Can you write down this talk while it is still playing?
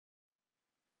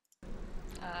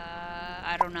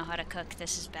don't know how to cook.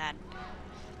 This is bad.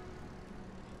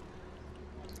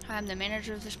 I'm the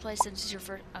manager of this place. This is your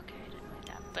first... Okay, I didn't like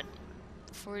that. But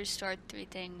before you start, 3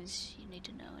 things you need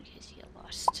to know in case you get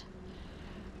lost.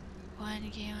 1,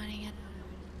 game on again.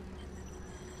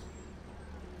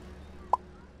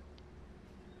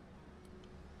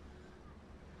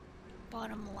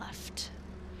 Bottom left.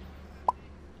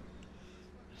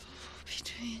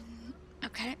 Between...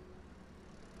 Okay.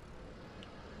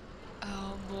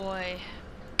 Oh boy.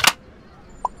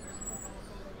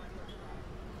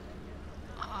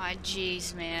 Aw,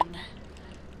 jeez, man.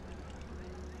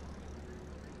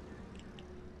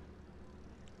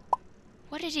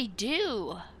 What did he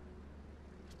do?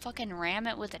 Fucking ram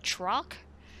it with a truck?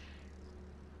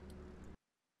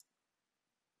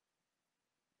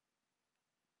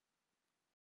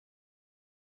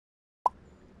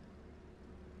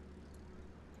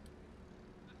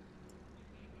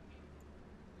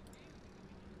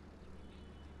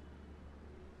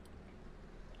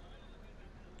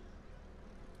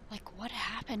 Like, what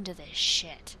happened to this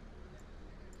shit?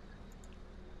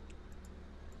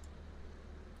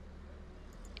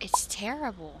 It's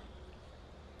terrible.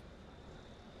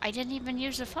 I didn't even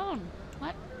use the phone.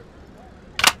 What?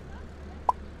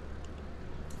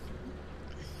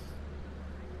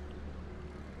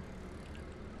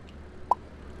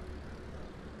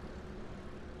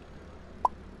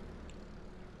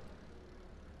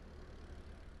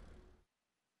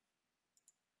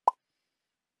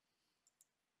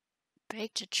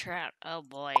 Baked a trout. Oh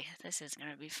boy, this is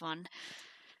gonna be fun.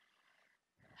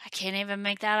 I can't even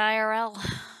make that IRL.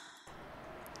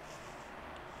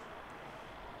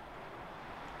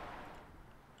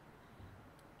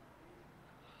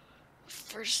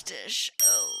 First dish.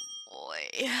 Oh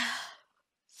boy.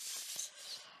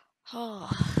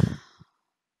 Oh.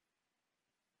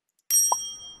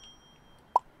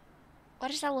 Why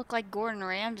does that look like Gordon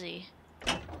Ramsay?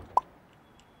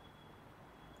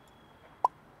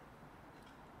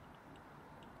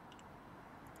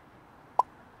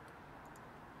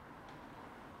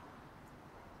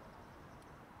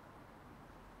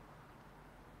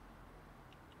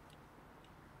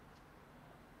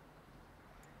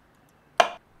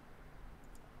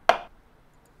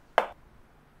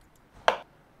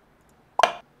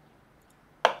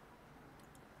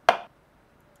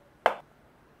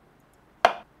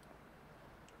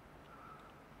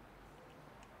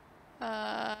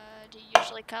 Do you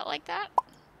usually cut like that?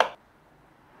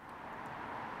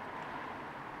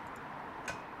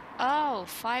 Oh,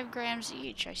 5 grams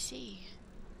each, I see.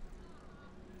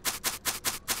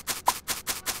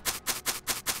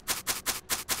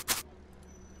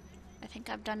 I think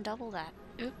I've done double that.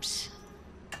 Oops.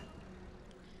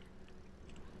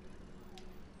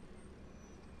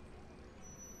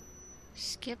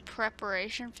 Skip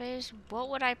preparation phase? What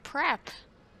would I prep?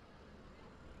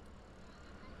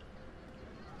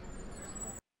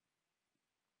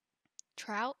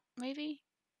 Trout, maybe?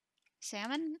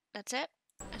 Salmon? That's it?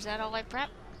 Is that all I prep?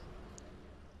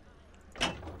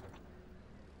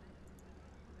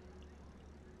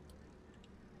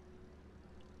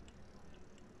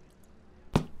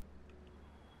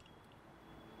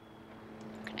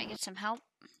 Can I get some help?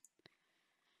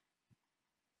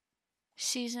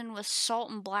 Season with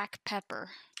salt and black pepper.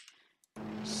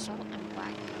 Salt and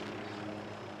black pepper.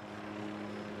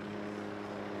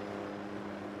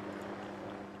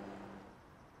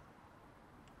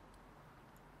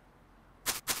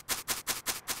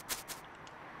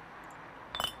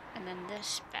 And then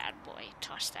this bad boy,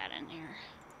 toss that in here.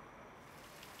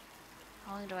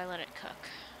 How long do I let it cook?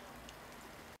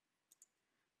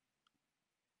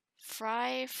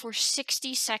 Fry for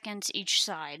 60 seconds each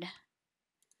side.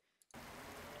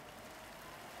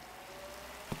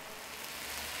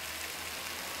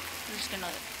 I'm just gonna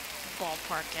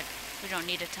ballpark it. We don't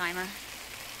need a timer.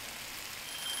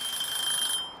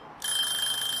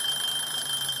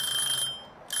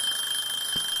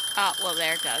 Oh, well,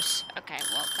 there it goes. Okay,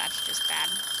 well, that's just bad.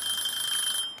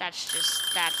 That's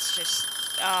just,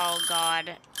 oh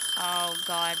god. Oh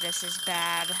god, this is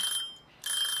bad.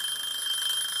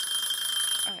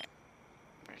 Okay.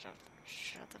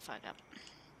 Shut the fuck up.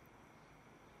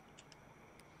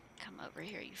 Come over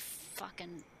here, you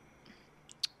fucking...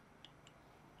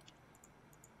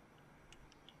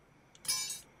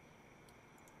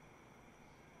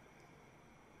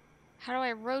 How do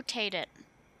I rotate it?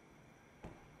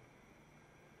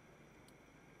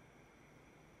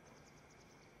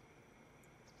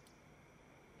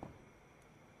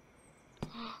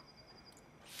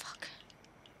 Fuck.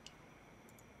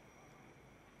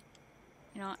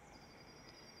 You know what?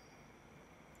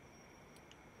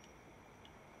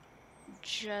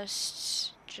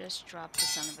 just drop the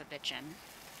son of a bitch in.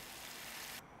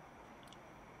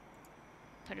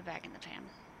 Put it back in the pan.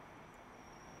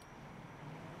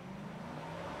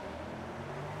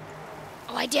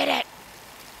 Oh, I did it!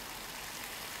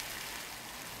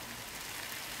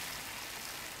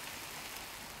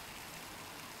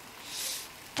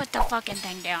 Put the fucking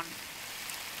thing down.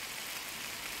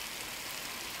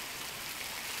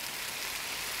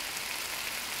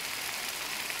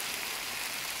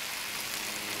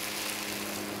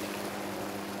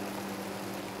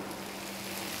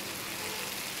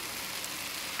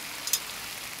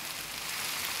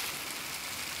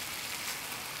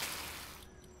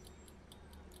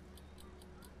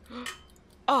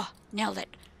 Oh, nailed it.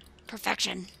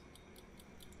 Perfection.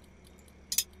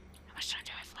 How much time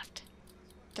do I have left?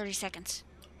 30 seconds.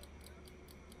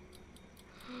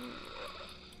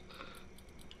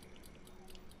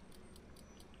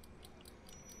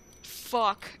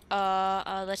 Fuck.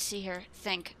 Let's see here.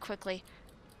 Think, quickly.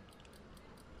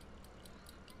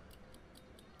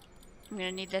 I'm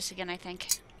gonna need this again, I think.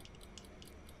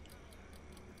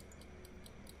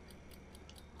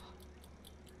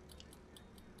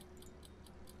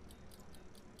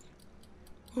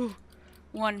 Ooh.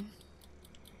 1.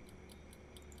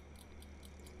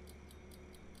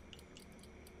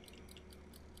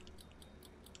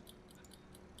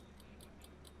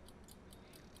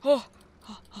 Oh.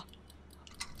 Oh, oh.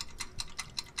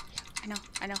 Yeah,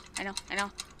 I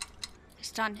know.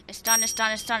 It's done. It's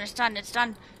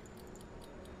done.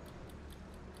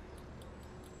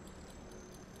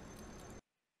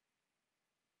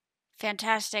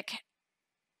 Fantastic.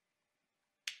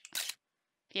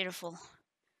 Beautiful.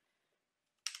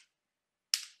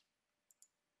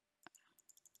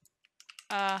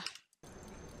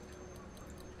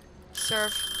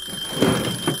 Serve.